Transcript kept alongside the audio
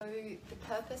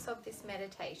purpose of this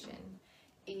meditation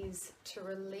is to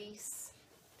release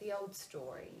the old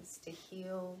stories, to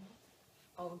heal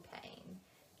old pain,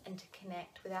 and to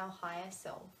connect with our higher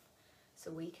self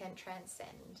so we can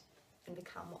transcend and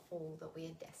become all that we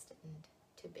are destined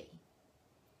to be.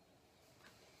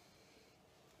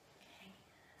 Okay.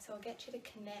 So I'll get you to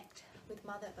connect with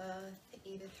Mother Earth,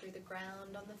 either through the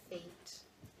ground on the feet,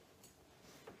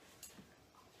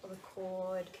 or the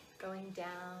cord going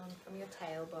down from your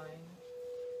tailbone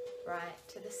right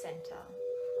to the center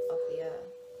of the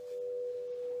earth.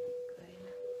 Good.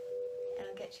 And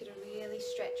I'll get you to really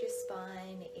stretch your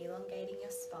spine, elongating your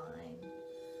spine.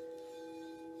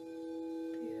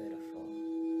 Beautiful.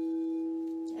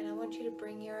 And I want you to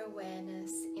bring your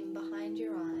awareness in behind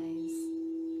your eyes,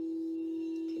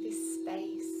 to this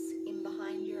space in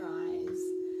behind your eyes.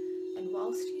 And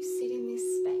whilst you sit in this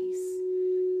space,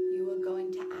 you are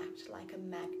going to act like a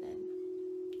magnet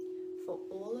for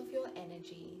all of your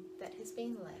energy that has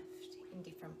been left in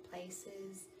different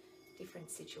places, different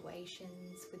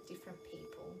situations, with different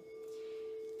people.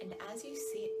 And as you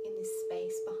sit in this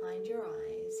space behind your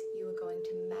eyes, you are going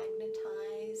to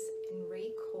magnetize and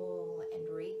recall and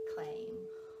reclaim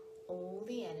all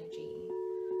the energy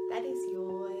that is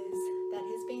yours, that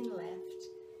has been left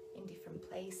in different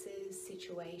places,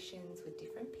 situations, with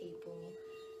different people.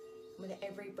 With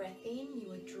every breath in,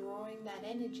 you are drawing that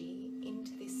energy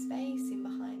into this space in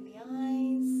behind the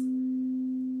eyes.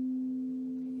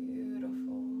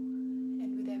 Beautiful.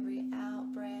 And with every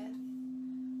out breath,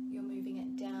 you're moving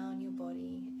it down your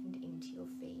body and into your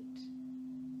feet.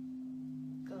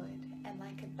 Good. And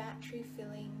like a battery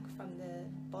filling from the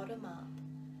bottom up,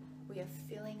 we are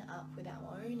filling up with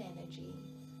our own energy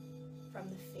from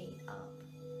the feet up.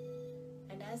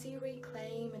 And as you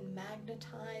reclaim and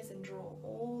magnetize and draw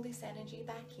all this energy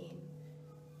back in,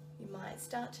 you might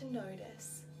start to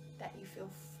notice that you feel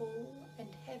full and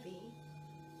heavy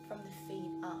from the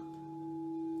feet up.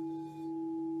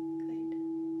 Good.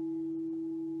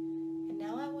 And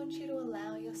now I want you to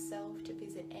allow yourself to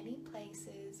visit any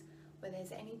places where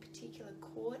there's any particular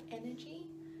caught energy,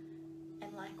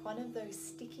 and like one of those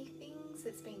sticky things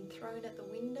that's been thrown at the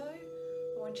window,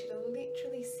 I want you to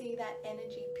literally see that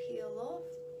energy peel off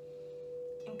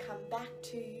and come back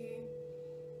to you,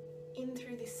 in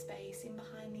through this space, in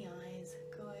behind the eyes.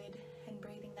 Good. And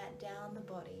breathing that down the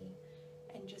body,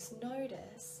 and just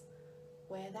notice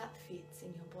where that fits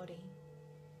in your body.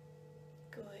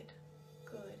 Good.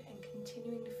 Good. And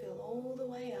continuing to feel all the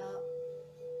way up,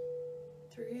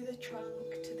 through the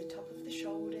trunk to the top of the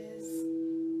shoulders,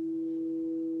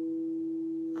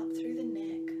 up through the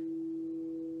neck,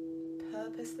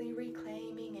 purposely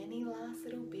reclaiming any last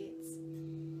little bits,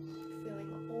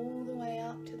 feeling all the way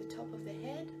up to the top of the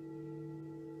head.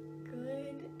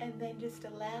 Good. And then just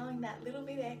allowing that little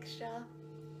bit extra.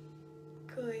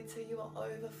 Good. So you are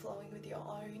overflowing with your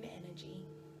own energy.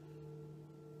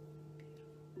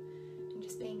 Beautiful. And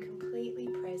just being completely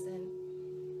present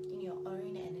in your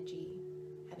own energy,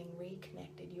 having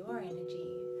reconnected your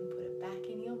energy and put it back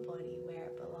in your body where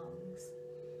it belongs.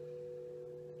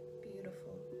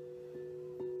 Beautiful.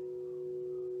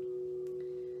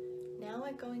 Now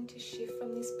we're going to shift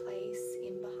from this place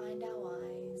in behind our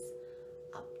eyes,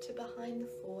 up to behind the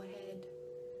forehead,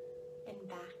 and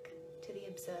back to the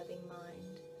observing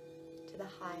mind, to the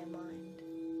higher mind.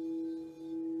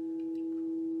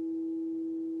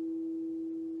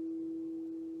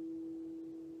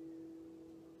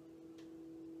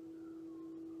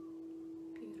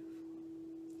 Beautiful.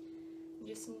 And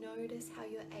just notice how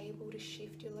you're able to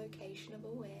shift your location of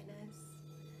awareness,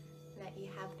 that you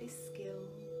have this skill,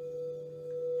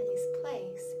 and this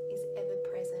place is ever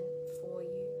present for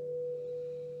you.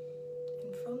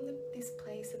 And from this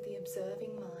place of the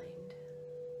observing mind,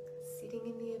 sitting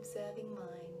in the observing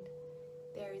mind,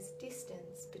 there is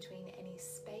distance between any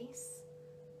space,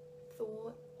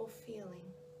 thought, or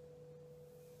feeling,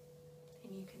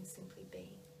 and you can simply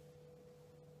be.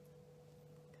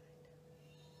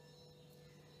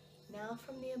 Good. Now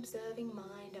from the observing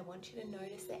mind, I want you to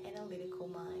notice the analytical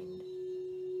mind.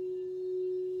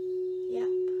 Yep,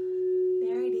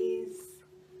 there it is,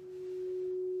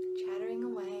 chattering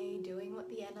away, doing what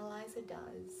the analyzer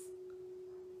does.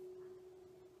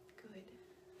 Good.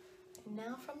 And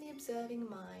now from the observing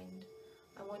mind,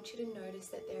 I want you to notice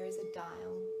that there is a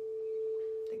dial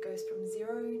that goes from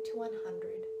 0 to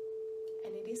 100,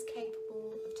 and it is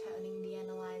capable of turning the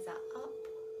analyzer up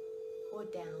or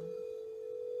down.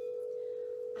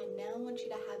 I now want you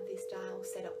to have this dial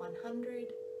set at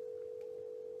 100.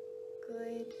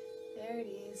 Good. There it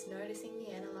is, noticing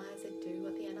the analyzer do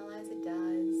what the analyzer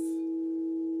does.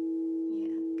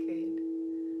 Yeah, good.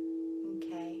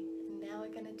 Okay, and now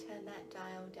we're going to turn that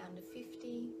dial down to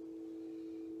 50.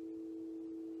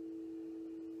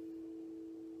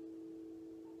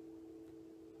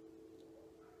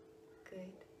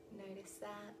 Good. Notice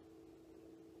that.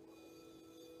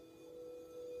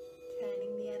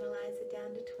 Turning the analyzer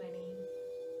down to 20.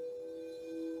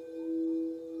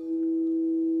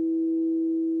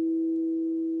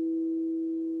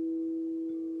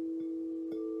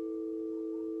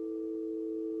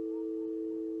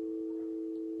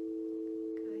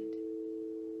 Good.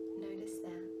 Notice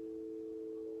that.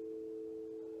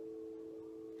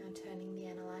 Now turning the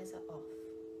analyzer off,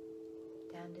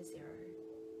 down to 0.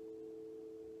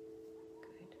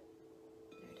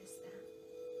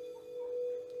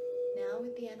 Now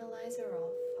with the analyzer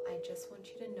off, I just want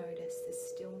you to notice the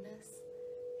stillness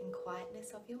and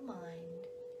quietness of your mind,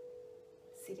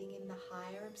 sitting in the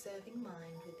higher observing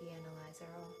mind with the analyzer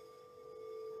off.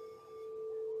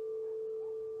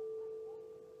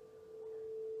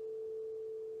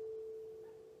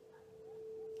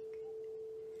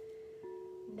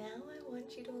 Now I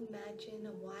want you to imagine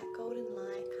a white golden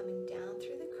light coming down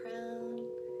through the crown,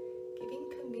 giving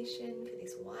permission for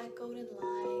this white golden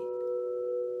light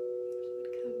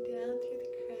come down through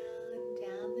the crown,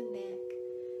 down the neck.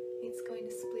 It's going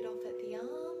to split off at the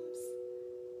arms,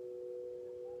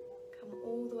 come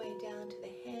all the way down to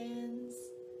the hands.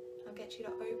 I'll get you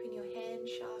to open your hand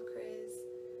chakras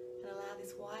and allow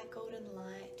this white golden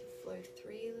light to flow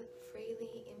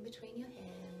freely in between your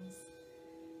hands,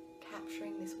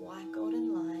 capturing this white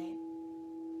golden light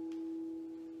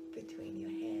between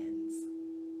your hands.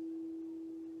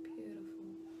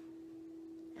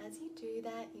 As you do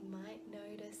that, you might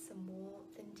notice some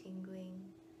warmth and tingling,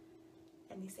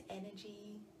 and this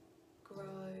energy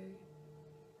grow,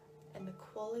 and the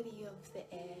quality of the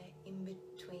air in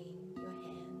between your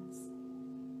hands.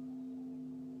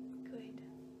 Good.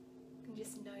 And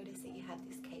just notice that you have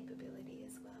this capability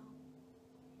as well.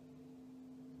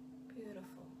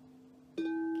 Beautiful. Okay.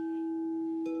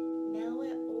 Now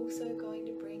we're also going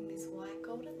to bring this white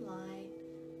golden light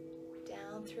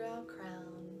down through our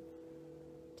crown,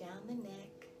 down the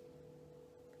neck,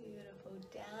 beautiful,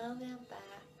 down our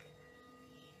back,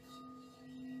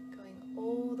 going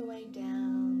all the way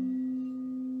down,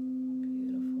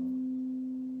 beautiful,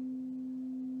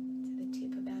 to the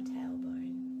tip of our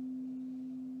tailbone,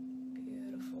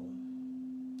 beautiful,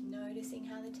 noticing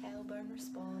how the tailbone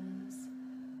responds,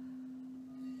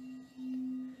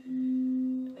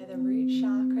 where the root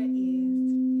chakra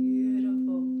is,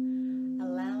 beautiful,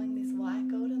 allowing this white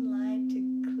golden light to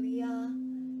clear,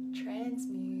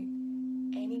 transmute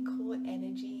any caught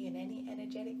energy and any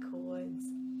energetic cords.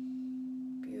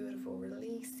 Beautiful,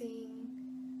 releasing,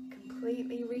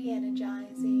 completely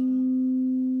re-energizing.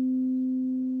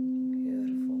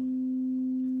 Beautiful.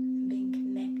 And being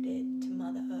connected to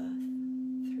Mother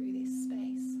Earth through this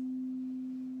space.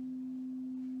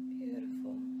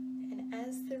 Beautiful. And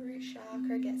as the root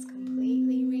chakra gets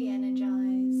completely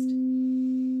re-energized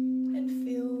and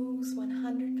feels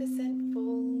 100%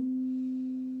 full,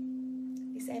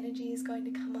 this energy is going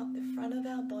to come up the front of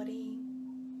our body,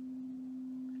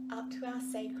 up to our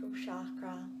sacral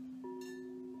chakra,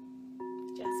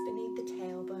 just beneath the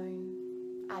tailbone,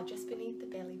 just beneath the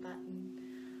belly button,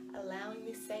 allowing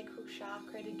this sacral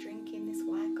chakra to drink in this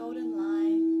white golden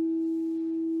light,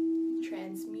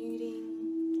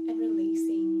 transmuting and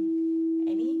releasing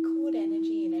any cord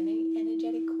energy and any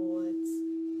energetic cords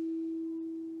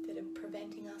that are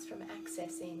preventing us from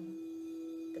accessing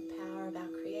the power of our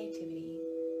creativity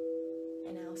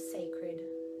and our sacred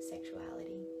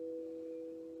sexuality.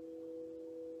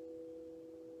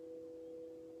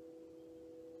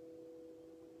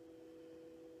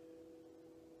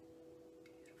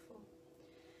 Beautiful.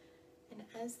 And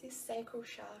as this sacral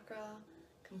chakra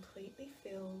completely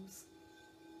fills,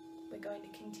 we're going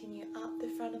to continue up the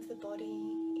front of the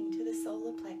body into the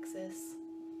solar plexus,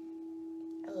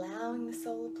 allowing the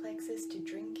solar plexus to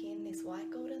drink in this white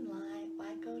golden light,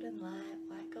 white golden light,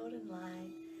 white golden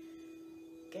light,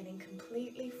 getting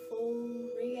completely full,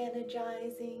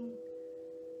 re-energizing,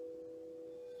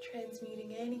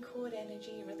 transmuting any cord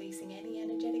energy, releasing any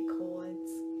energetic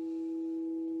cords.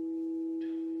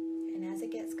 And as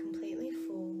it gets completely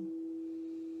full,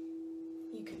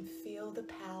 you can feel the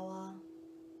power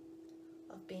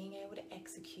of being able to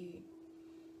execute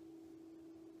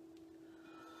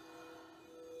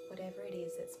whatever it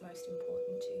is that's most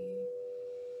important to you.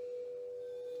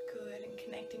 Good, and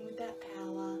connecting with that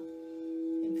power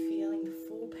and feeling the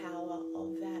full power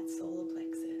of that solar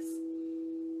plexus.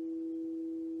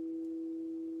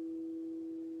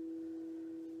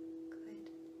 Good.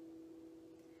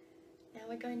 Now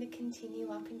we're going to continue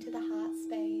up into the heart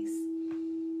space,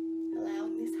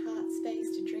 allowing this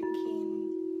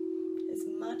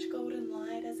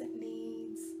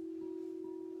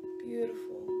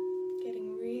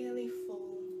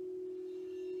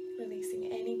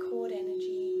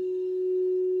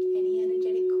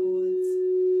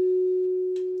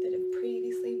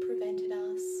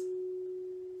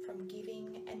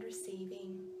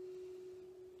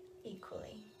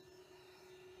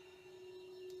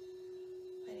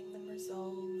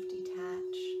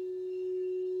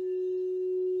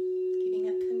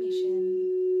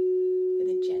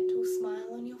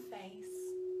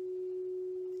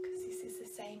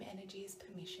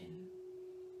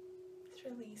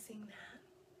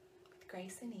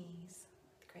grace and ease,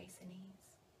 with grace and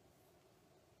ease.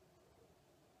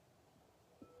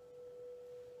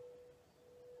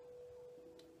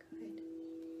 Good.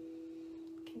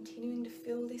 Continuing to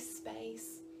fill this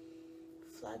space,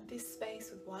 flood this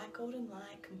space with white golden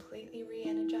light, completely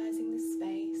re-energizing this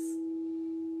space.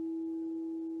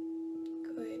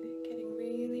 Good. Getting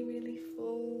really, really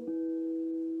full.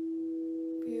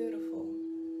 Beautiful.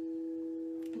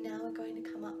 Now we're going to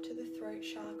come up to the throat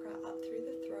chakra, up through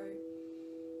the throat,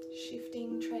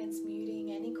 shifting,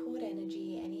 transmuting any cord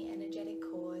energy, any energetic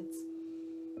cords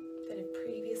that have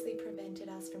previously prevented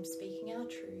us from speaking our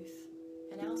truth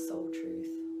and our soul truth.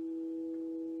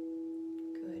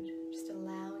 Good. Just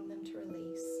allowing them to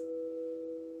release.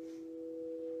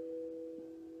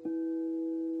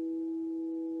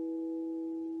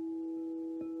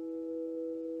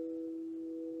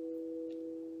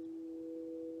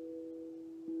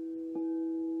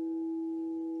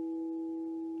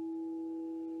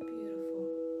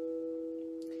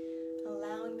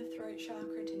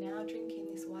 Chakra to now drink in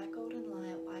this white golden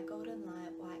light, white golden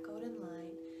light, white golden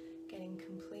light, getting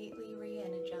completely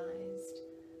re-energized.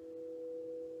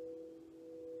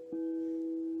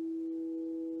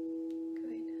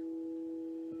 Good.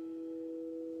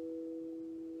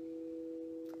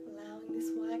 Allowing this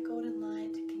white golden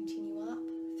light to continue up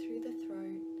through the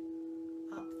throat,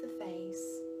 up the face,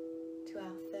 to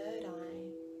our third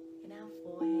eye, in our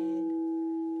forehead.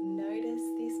 Notice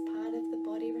this part of the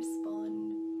body respond.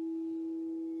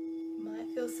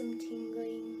 Feel some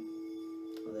tingling,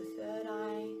 or the third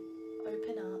eye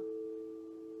open up.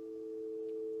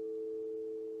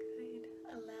 Good.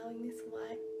 Allowing this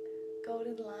white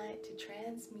golden light to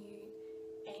transmute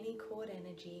any cord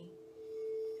energy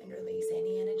and release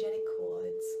any energetic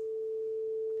cords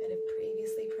that have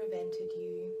previously prevented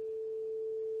you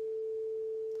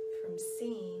from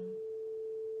seeing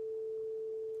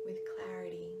with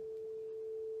clarity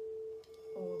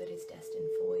all that is destined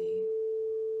for you.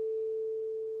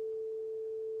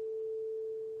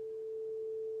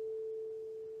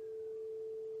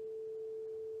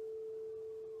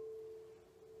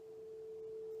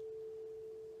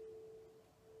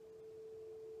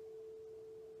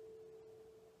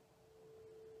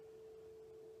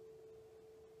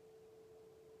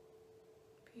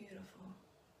 Beautiful.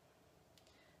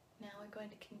 Now we're going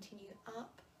to continue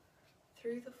up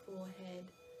through the forehead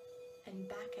and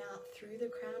back out through the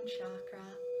crown chakra.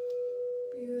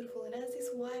 Beautiful. And as this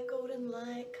white golden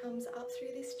light comes up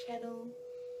through this channel,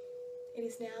 it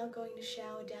is now going to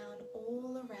shower down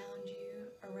all around you,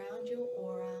 around your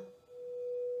aura.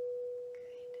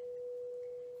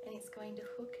 Good. And it's going to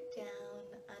hook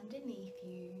down underneath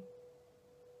you.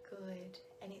 Good.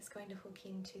 And it's going to hook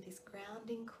into this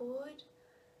grounding cord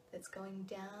that's going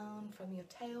down from your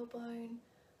tailbone,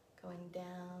 going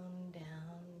down,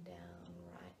 down, down,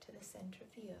 right to the center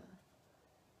of the earth.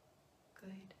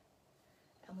 Good.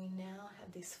 And we now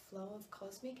have this flow of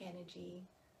cosmic energy,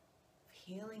 of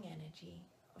healing energy,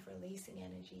 of releasing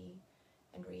energy,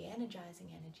 and re-energizing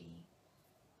energy,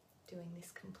 doing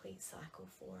this complete cycle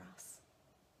for us.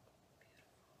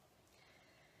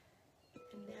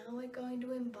 Beautiful. And now we're going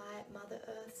to invite Mother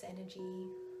Earth's energy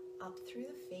up through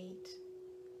the feet,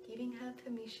 giving her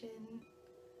permission.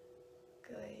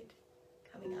 Good.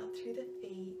 Coming up through the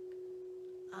feet,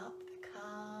 up the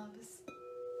calves,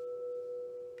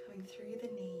 coming through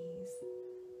the knees,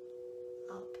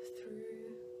 up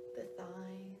through the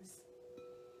thighs.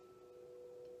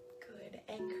 Good.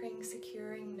 Anchoring,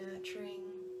 securing, nurturing,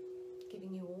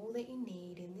 giving you all that you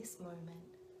need in this moment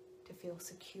to feel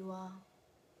secure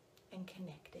and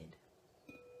connected.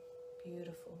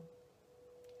 Beautiful.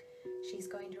 She's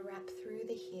going to wrap through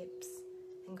the hips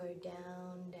and go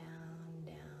down, down,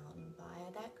 down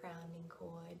via that grounding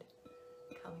cord,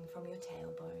 coming from your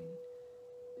tailbone,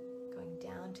 going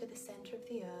down to the center of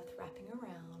the earth, wrapping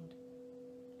around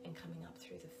and coming up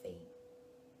through the feet.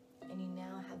 And you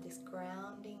now have this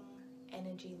grounding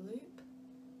energy loop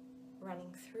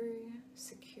running through,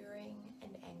 securing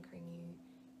and anchoring you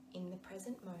in the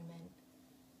present moment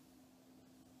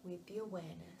with the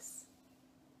awareness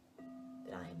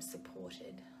that I am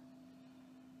supported.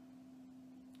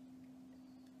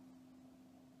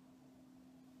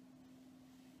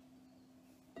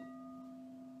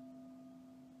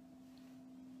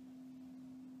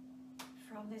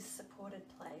 From this supported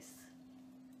place,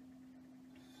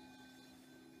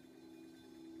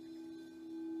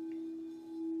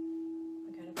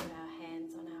 we're going to put our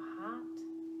hands on our heart.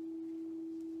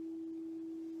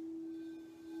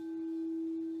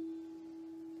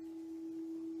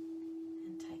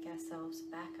 And take ourselves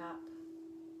back up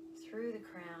through the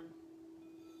crown.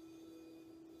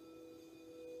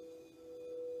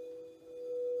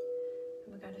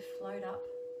 going to float up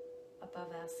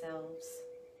above ourselves,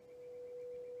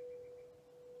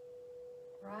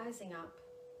 rising up,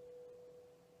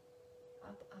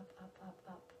 up, up, up, up,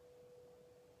 up,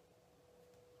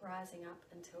 rising up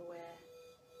until we're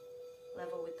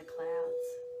level with the clouds.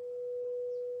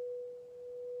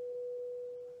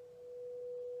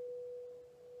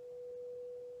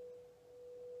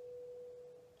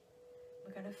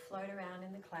 We're going to float around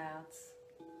in the clouds.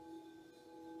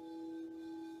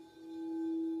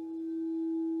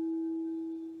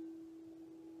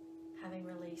 Having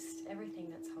released everything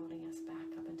that's holding us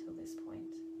back up until this point.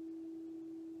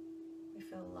 We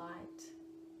feel light.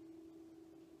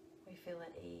 We feel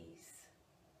at ease.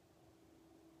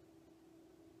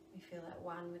 We feel at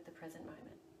one with the present moment.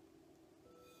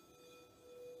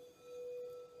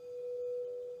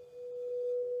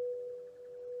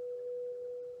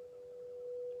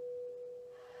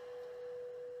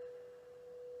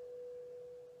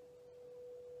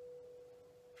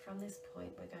 From this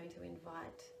point, we're going to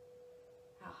invite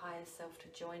our higher self to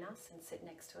join us and sit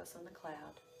next to us on the cloud.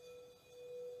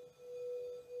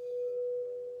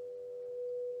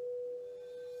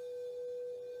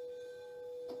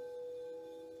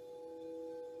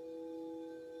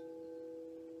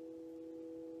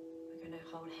 We're going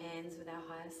to hold hands with our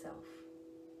higher self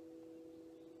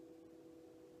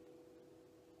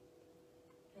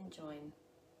and join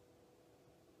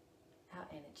our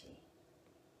energy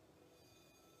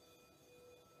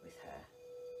with her.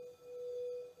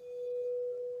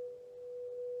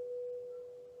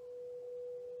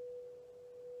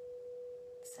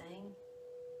 Saying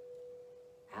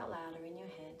out loud or in your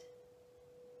head,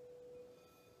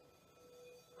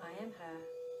 I am her.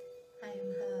 I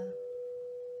am her.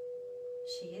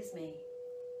 She is me.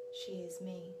 She is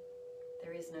me.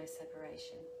 There is no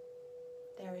separation.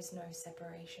 There is no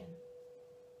separation.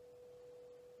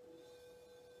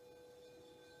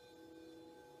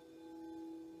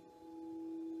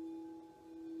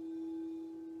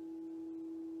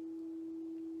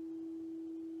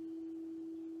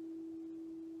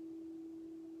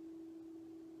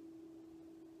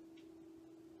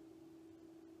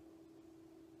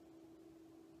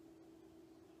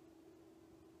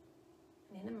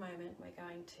 In a moment, we're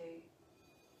going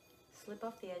to slip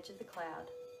off the edge of the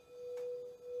cloud,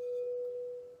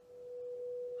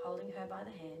 holding her by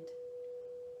the hand,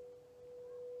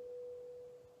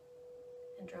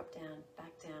 and drop down,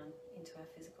 back down into our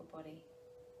physical body.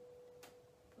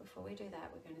 Before we do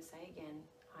that, we're going to say again,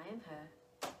 I am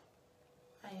her.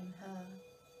 I am her.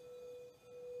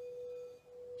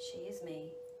 She is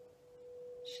me.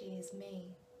 She is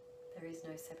me. There is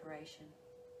no separation.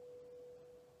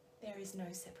 There is no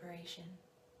separation.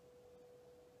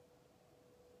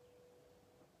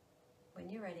 When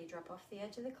you're ready, drop off the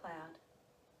edge of the cloud.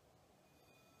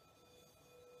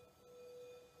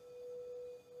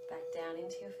 Back down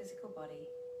into your physical body.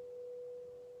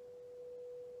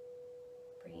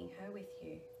 Bringing her with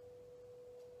you.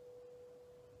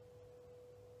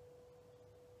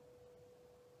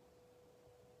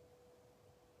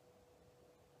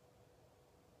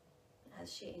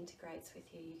 As she integrates with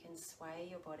you, you can sway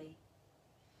your body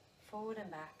forward and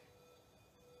back.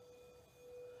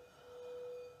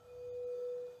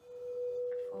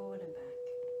 Forward and back.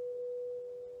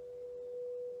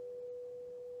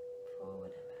 Forward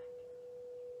and back.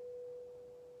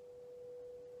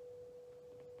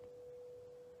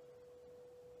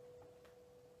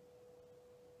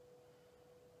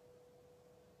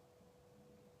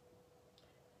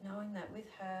 Knowing that with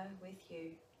her, with you,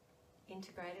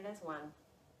 integrated as one,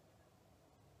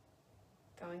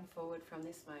 going forward from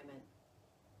this moment,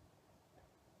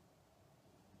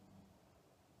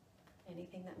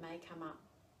 anything that may come up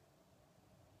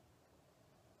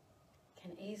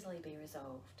can easily be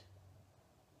resolved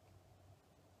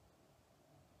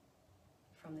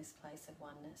from this place of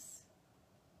oneness,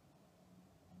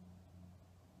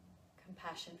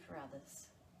 compassion for others,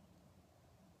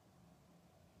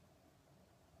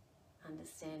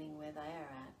 understanding where they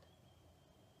are at,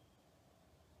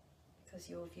 because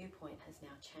your viewpoint has now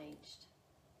changed.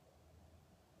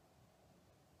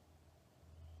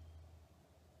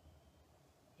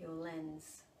 Your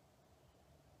lens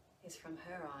is from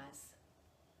her eyes,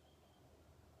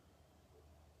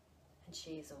 and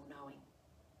she is all-knowing.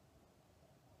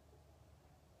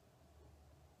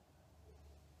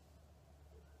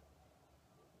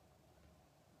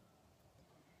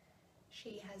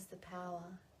 She has the power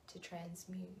to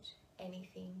transmute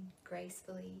anything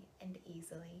gracefully and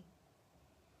easily.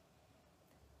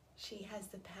 She has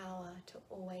the power to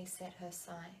always set her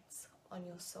sights on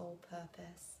your soul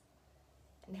purpose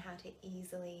and how to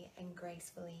easily and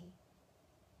gracefully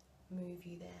move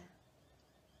you there.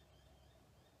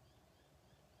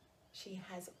 She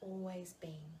has always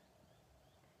been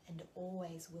and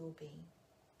always will be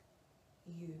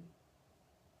you,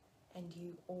 and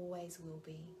you always will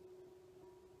be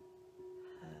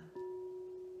her.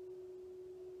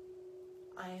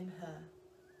 I am her.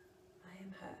 I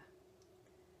am her.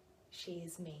 She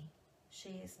is me.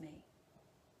 She is me.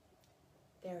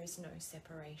 There is no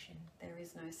separation. There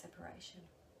is no separation.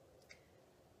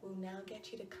 We'll now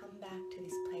get you to come back to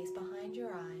this place behind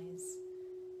your eyes,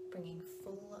 bringing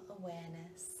full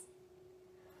awareness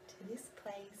to this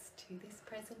place, to this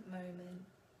present moment.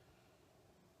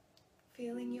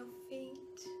 Feeling your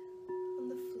feet on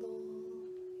the floor,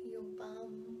 your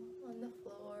bum on the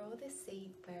floor or the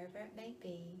seat, wherever it may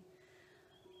be.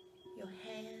 Your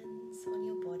hands on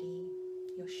your body,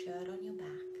 your shirt on your back.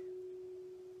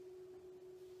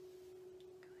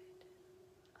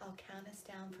 I'll count us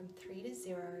down from 3 to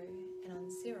 0, and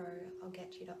on 0, I'll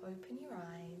get you to open your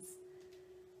eyes,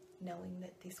 knowing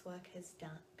that this work has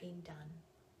been done.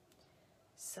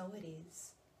 So it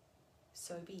is,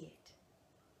 so be it.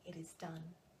 It is done.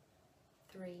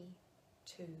 3,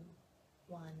 2,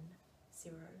 1,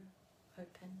 0.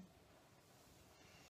 Open.